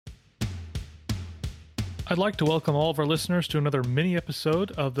I'd like to welcome all of our listeners to another mini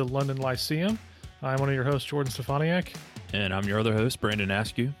episode of the London Lyceum. I'm one of your hosts, Jordan Stefaniak. And I'm your other host, Brandon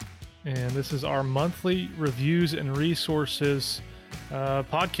Askew. And this is our monthly reviews and resources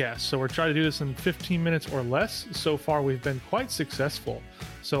podcast. So we're trying to do this in 15 minutes or less. So far, we've been quite successful.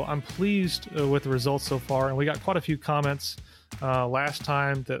 So I'm pleased with the results so far. And we got quite a few comments last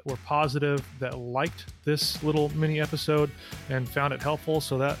time that were positive, that liked this little mini episode and found it helpful.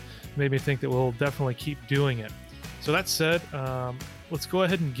 So that made me think that we'll definitely keep doing it. So that said, let's go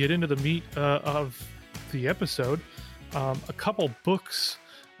ahead and get into the meat of the episode. A couple books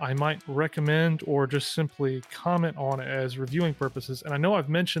I might recommend or just simply comment on as reviewing purposes. And I know I've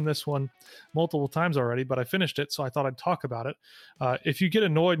mentioned this one multiple times already, but I finished it, so I thought I'd talk about it. If you get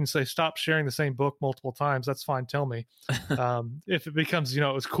annoyed and say, stop sharing the same book multiple times, that's fine. Tell me. If it becomes, it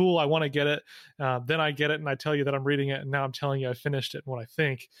was cool, I want to get it, then I get it and I tell you that I'm reading it, and now I'm telling you I finished it and what I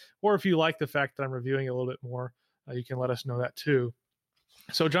think. Or if you like the fact that I'm reviewing it a little bit more, you can let us know that too.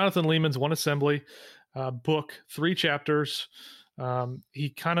 So Jonathan Leeman's One Assembly book, 3 chapters.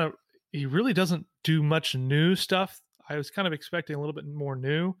 He really doesn't do much new stuff. I was kind of expecting a little bit more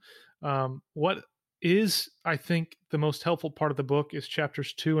new. What is, I think, the most helpful part of the book is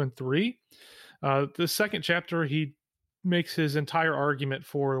chapters 2 and 3. The second chapter, he makes his entire argument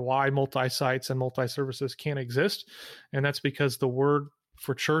for why multi-sites and multi-services can't exist. And that's because the word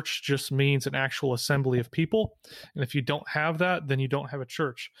for church just means an actual assembly of people. And if you don't have that, then you don't have a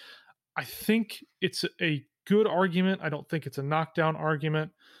church. I think it's a good argument. I don't think it's a knockdown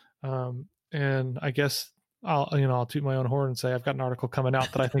argument. And I guess I'll toot my own horn and say I've got an article coming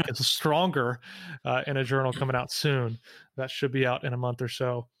out that I think is stronger in a journal coming out soon. That should be out in a month or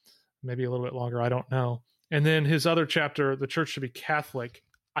so, maybe a little bit longer. I don't know. And then his other chapter, The Church Should Be Catholic.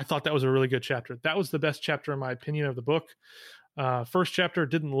 I thought that was a really good chapter. That was the best chapter in my opinion of the book. First chapter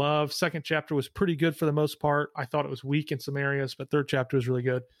didn't love. Second chapter was pretty good for the most part. I thought it was weak in some areas, but third chapter was really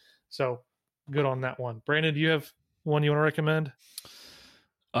good. So good on that one. Brandon, do you have one you want to recommend?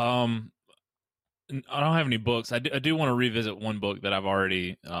 I don't have any books. I do want to revisit one book that I've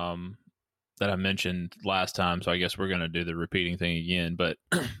already that I mentioned last time. So I guess we're going to do the repeating thing again. But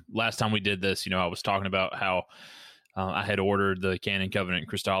last time we did this, I was talking about how I had ordered the Canon, Covenant, and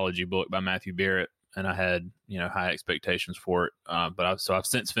Christology book by Matthew Barrett, and I had high expectations for it. But I've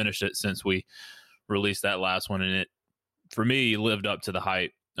since finished it since we released that last one, and it for me lived up to the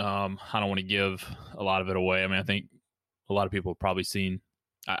hype. I don't want to give a lot of it away. I mean, I think a lot of people have probably seen.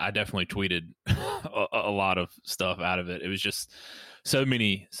 I definitely tweeted a lot of stuff out of it. It was just so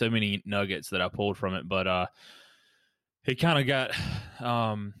many nuggets that I pulled from it. But it kind of got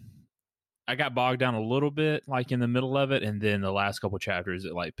I got bogged down a little bit, like in the middle of it, and then the last couple chapters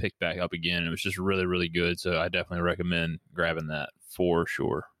it like picked back up again. It was just really, really good. So I definitely recommend grabbing that for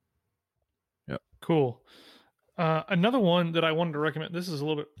sure. Yep, cool. Another one that I wanted to recommend. This is a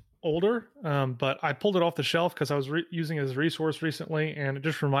little bit older, but I pulled it off the shelf because I was using it as a resource recently, and it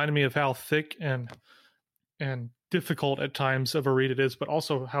just reminded me of how thick and difficult at times of a read it is, but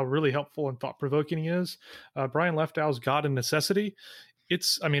also how really helpful and thought-provoking he is. Brian Leftow's God and Necessity.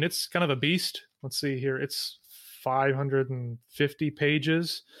 It's kind of a beast. Let's see here. It's 550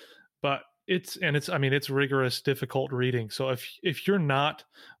 pages, but it's rigorous, difficult reading. So if you're not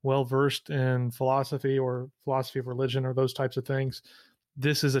well versed in philosophy or philosophy of religion or those types of things,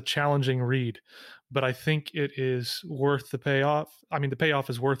 this is a challenging read, but I think it is worth the payoff. I mean, the payoff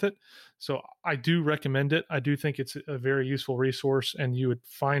is worth it. So I do recommend it. I do think it's a very useful resource, and you would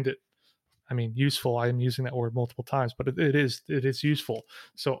find it, useful. I'm using that word multiple times, but it is useful.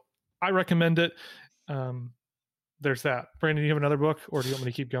 So I recommend it. There's that. Brandon, do you have another book, or do you want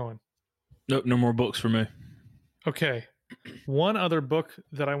me to keep going? Nope, no more books for me. Okay. One other book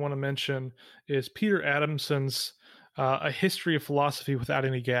that I want to mention is Peter Adamson's A History of Philosophy Without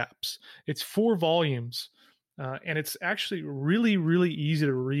Any Gaps. It's 4 volumes, and it's actually really, really easy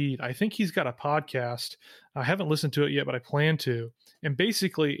to read. I think he's got a podcast. I haven't listened to it yet, but I plan to. And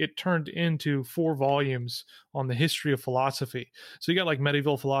basically, it turned into 4 volumes on the history of philosophy. So you got like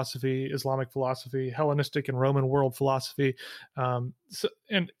medieval philosophy, Islamic philosophy, Hellenistic and Roman world philosophy. And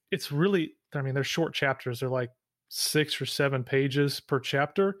it's really, they're short chapters. They're like 6 or 7 pages per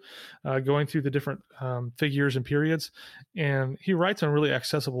chapter, going through the different figures and periods. And he writes in a really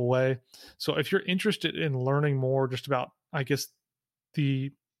accessible way. So if you're interested in learning more just about, I guess,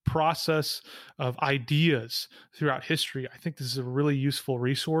 the process of ideas throughout history, I think this is a really useful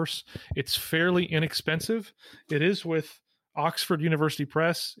resource. It's fairly inexpensive. It is with Oxford University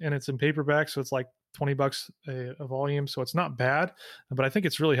Press, and it's in paperback, so it's like $20 a volume, so it's not bad, but I think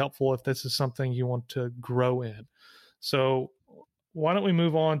it's really helpful if this is something you want to grow in. So why don't we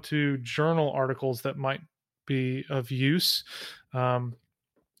move on to journal articles that might be of use. One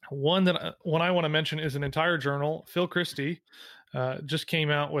I want to mention is an entire journal. Phil Christie just came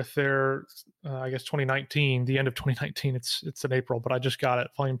out with their, I guess 2019, the end of 2019. It's in April, but I just got it,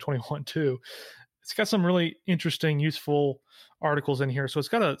 volume 21 too. It's got some really interesting, useful articles in here. So it's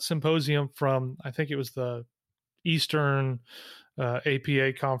got a symposium from, I think it was the Eastern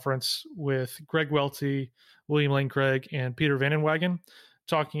APA conference with Greg Welty, William Lane Craig, and Peter Van den Wagen,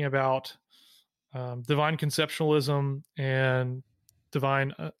 talking about divine conceptualism and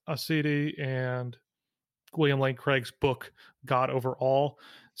divine aseity and William Lane Craig's book, God Over All.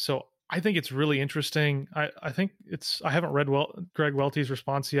 So I think it's really interesting. I think I haven't read Greg Welty's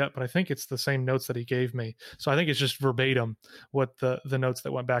response yet, but I think it's the same notes that he gave me. So I think it's just verbatim what the notes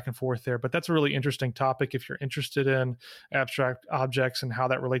that went back and forth there. But that's a really interesting topic if you're interested in abstract objects and how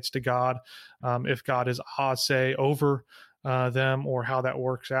that relates to God, if God is say over them, or how that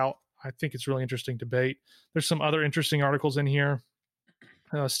works out. I think it's really interesting debate. There's some other interesting articles in here.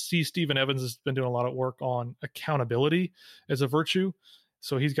 Stephen Evans has been doing a lot of work on accountability as a virtue.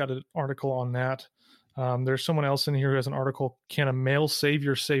 So he's got an article on that. There's someone else in here who has an article, Can a Male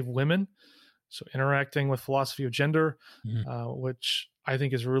Savior Save Women? So interacting with philosophy of gender, which I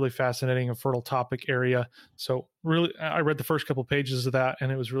think is a really fascinating and fertile topic area. So really, I read the first couple pages of that,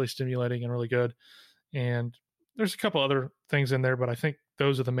 and it was really stimulating and really good. And there's a couple other things in there, but I think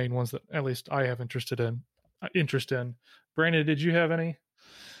those are the main ones that at least I have interest in. Brandon, did you have any?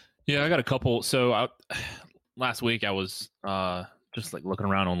 Yeah, I got a couple. So last week I was just like looking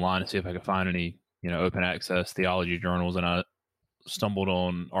around online to see if I could find any, open access theology journals, and I stumbled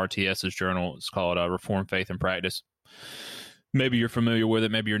on RTS's journal. It's called Reformed Faith and Practice. Maybe you're familiar with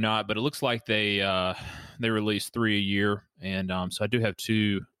it, maybe you're not, but it looks like they release 3 a year, and so I do have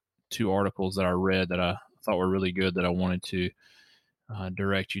two articles that I read that I thought were really good that I wanted to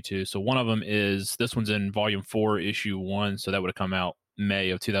direct you to. So one of them is, this one's in volume 4, issue 1, so that would have come out May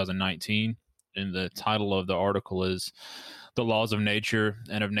of 2019, and the title of the article is The Laws of Nature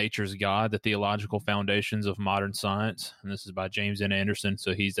and of Nature's God, the Theological Foundations of Modern Science, and this is by James N. Anderson,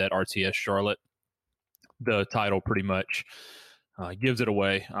 so he's at RTS Charlotte. The title pretty much gives it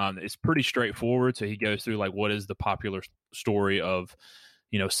away. It's pretty straightforward, so he goes through like what is the popular story of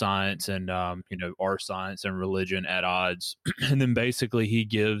science and our science and religion at odds, and then basically he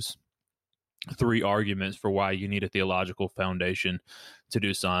gives 3 arguments for why you need a theological foundation to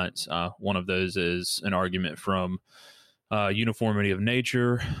do science. One of those is an argument from uniformity of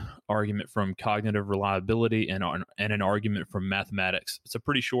nature, argument from cognitive reliability, and an argument from mathematics. It's a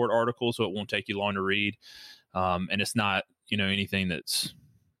pretty short article, so it won't take you long to read, and it's not anything that's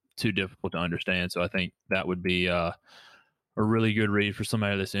too difficult to understand. So I think that would be a really good read for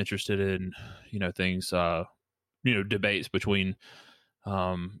somebody that's interested in things, debates between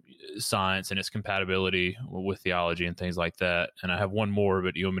science and its compatibility with theology and things like that. And I have one more,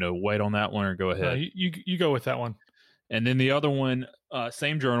 but you want me to wait on that one or go ahead? You go with that one. And then the other one,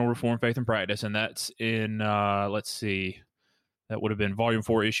 same journal, Reformed Faith and Practice, and that's in, let's see, that would have been volume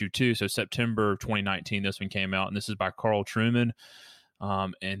 4, issue 2. So September 2019, this one came out, and this is by Carl Trueman.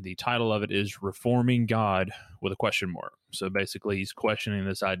 And the title of it is Reforming God with a question mark. So basically he's questioning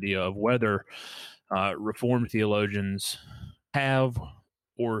this idea of whether Reformed theologians have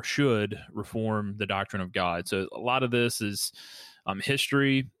or should reform the doctrine of God. So a lot of this is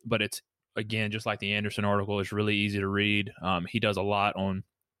history, but it's, again, just like the Anderson article, it's really easy to read. He does a lot on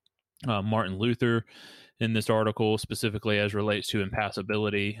Martin Luther in this article, specifically as relates to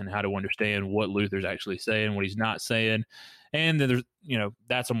impassibility and how to understand what Luther's actually saying, what he's not saying. And then there's,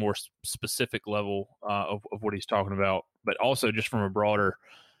 that's a more specific level of what he's talking about, but also just from a broader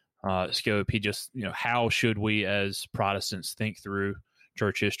scope, he just, how should we as Protestants think through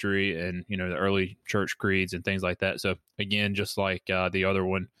church history and, the early church creeds and things like that. So again, just like the other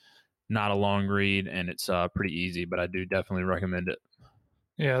one, not a long read, and it's pretty easy, but I do definitely recommend it.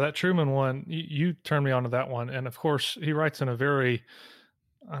 Yeah, that Trueman one, you turned me on to that one. And of course, he writes in a very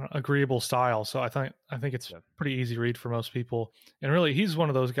agreeable style. So I think it's pretty easy read for most people. And really, he's one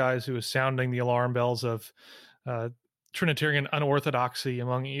of those guys who is sounding the alarm bells of Trinitarian unorthodoxy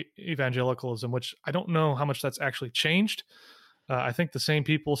among evangelicalism, which I don't know how much that's actually changed. I think the same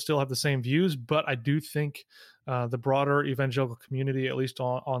people still have the same views, but I do think the broader evangelical community, at least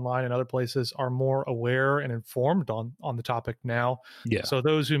online and other places, are more aware and informed on the topic now. Yeah. So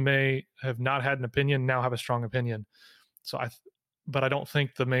those who may have not had an opinion now have a strong opinion. So but I don't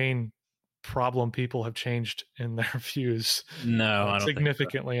think the main problem people have changed in their views. No, I don't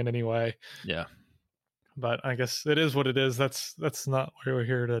significantly think so. In any way. Yeah. But I guess it is what it is. That's not what we're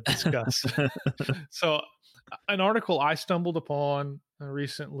here to discuss. So an article I stumbled upon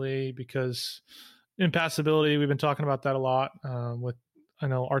recently because impassibility, we've been talking about that a lot. I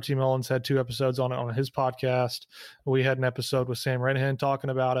know R.T. Mullins had 2 episodes on it on his podcast. We had an episode with Sam Renihan talking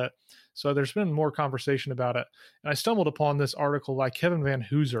about it. So there's been more conversation about it. And I stumbled upon this article by Kevin Van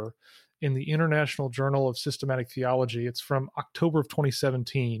Hooser in the International Journal of Systematic Theology. It's from October of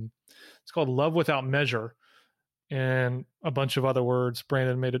 2017. It's called Love Without Measure, and a bunch of other words.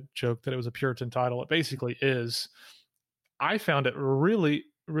 Brandon made a joke that it was a Puritan title. It basically is. I found it really,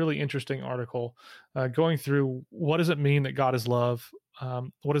 really interesting article going through what does it mean that God is love?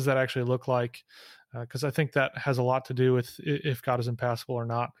 What does that actually look like? Because I think that has a lot to do with if God is impassible or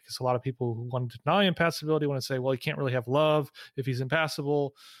not, because a lot of people who want to deny impassibility want to say, well, he can't really have love if he's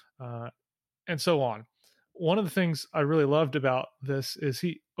impassible, and so on. One of the things I really loved about this is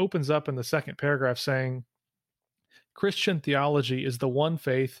he opens up in the second paragraph saying, Christian theology is the one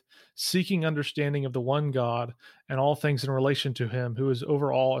faith, seeking understanding of the one God and all things in relation to him who is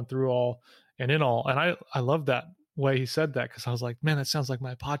over all and through all and in all. And I love that way he said that, because I was like, man, that sounds like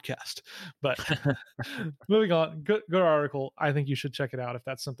my podcast. But moving on, good article. I think you should check it out if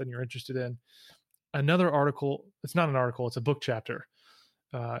that's something you're interested in. Another article, it's not an article, it's a book chapter.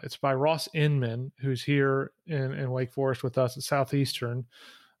 It's by Ross Inman, who's here in Wake Forest with us at Southeastern.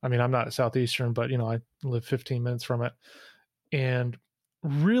 I mean, I'm not at Southeastern, but, I live 15 minutes from it. And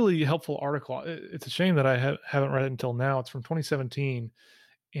really helpful article. It's a shame that I haven't read it until now. It's from 2017.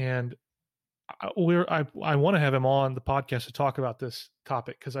 And I want to have him on the podcast to talk about this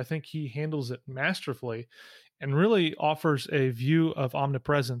topic, because I think he handles it masterfully and really offers a view of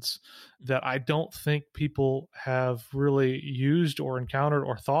omnipresence that I don't think people have really used or encountered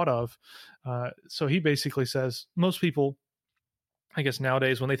or thought of. So he basically says most people, I guess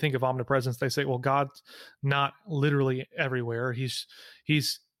nowadays, when they think of omnipresence, they say, well, God's not literally everywhere. He's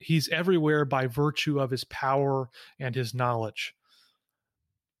everywhere by virtue of his power and his knowledge.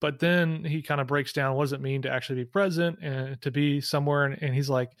 But then he kind of breaks down, what does it mean to actually be present and to be somewhere? And he's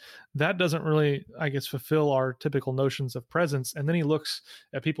like, that doesn't really, I guess, fulfill our typical notions of presence. And then he looks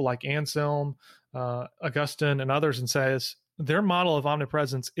at people like Anselm, Augustine, and others and says, their model of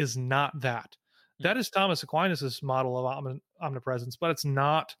omnipresence is not that. That is Thomas Aquinas' model of omnipresence, but it's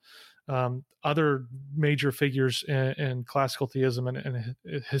not other major figures in classical theism and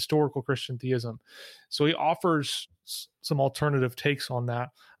historical Christian theism. So he offers some alternative takes on that.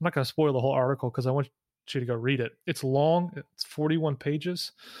 I'm not going to spoil the whole article because I want you to go read it. It's long. It's 41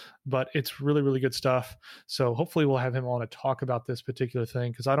 pages, but it's really, really good stuff. So hopefully we'll have him on to talk about this particular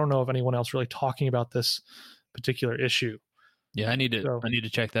thing, because I don't know of anyone else really talking about this particular issue. Yeah, I need to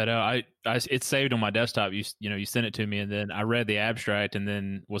check that out. It's saved on my desktop. You sent it to me, and then I read the abstract, and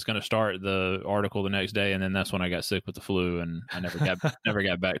then was going to start the article the next day, and then that's when I got sick with the flu, and I never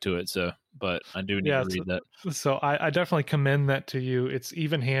got back to it. So, but I do need to read that. So I definitely commend that to you. It's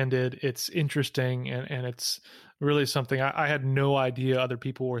even-handed, it's interesting, and it's really something I had no idea other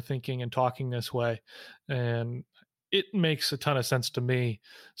people were thinking and talking this way, and it makes a ton of sense to me.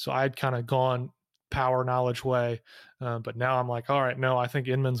 So I'd kind of gone power knowledge way, but now I'm like, all right, no, I think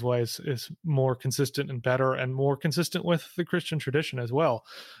Inman's way is more consistent and better and more consistent with the Christian tradition as well.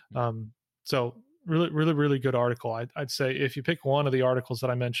 So really, really, really good article. I'd say if you pick one of the articles that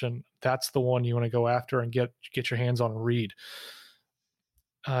I mentioned, that's the one you want to go after and get your hands on and read.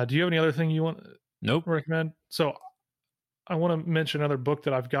 Do you have any other thing you want to recommend? So I want to mention another book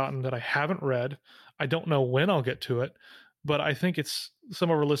that I've gotten that I haven't read. I don't know when I'll get to it, but I think some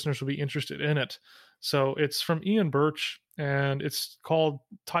of our listeners will be interested in it. So it's from Ian Birch, and it's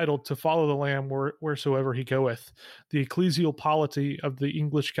titled To Follow the Lamb Wheresoever He Goeth, the Ecclesial Polity of the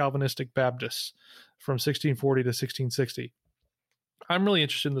English Calvinistic Baptists from 1640 to 1660. I'm really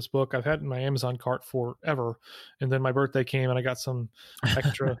interested in this book. I've had it in my Amazon cart forever, and then my birthday came and I got some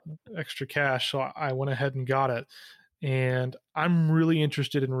extra cash, so I went ahead and got it. And I'm really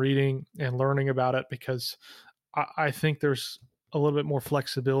interested in reading and learning about it, because I think there's a little bit more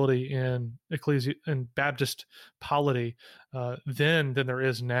flexibility in Baptist polity then than there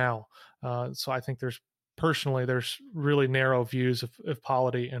is now. So I think there's really narrow views of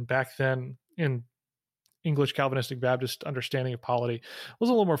polity, and back then in English Calvinistic Baptist understanding of polity was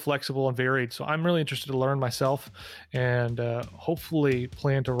a little more flexible and varied. So I'm really interested to learn myself, and hopefully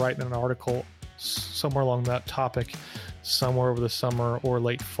plan to write an article somewhere along that topic somewhere over the summer or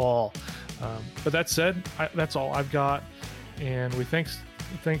late fall. But that said, that's all I've got. And we thank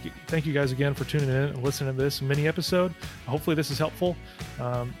you guys again for tuning in and listening to this mini episode. Hopefully this is helpful.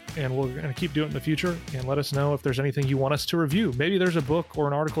 And we're going to keep doing it in the future, and let us know if there's anything you want us to review. Maybe there's a book or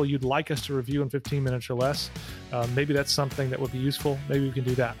an article you'd like us to review in 15 minutes or less. Maybe that's something that would be useful. Maybe we can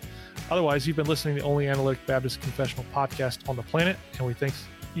do that. Otherwise, you've been listening to the only Analytic Baptist confessional podcast on the planet, and we thank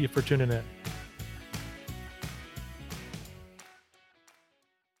you for tuning in.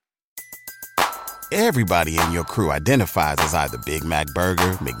 Everybody in your crew identifies as either Big Mac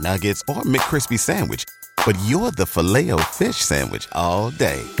Burger, McNuggets, or McCrispy Sandwich. But you're the Filet-O-Fish Sandwich all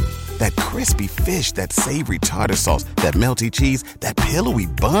day. That crispy fish, that savory tartar sauce, that melty cheese, that pillowy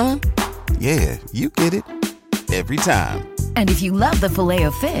bun. Yeah, you get it. Every time. And if you love the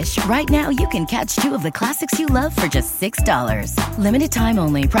Filet-O-Fish, right now you can catch two of the classics you love for just $6. Limited time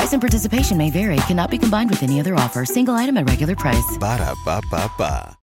only. Price and participation may vary. Cannot be combined with any other offer. Single item at regular price. Ba-da-ba-ba-ba.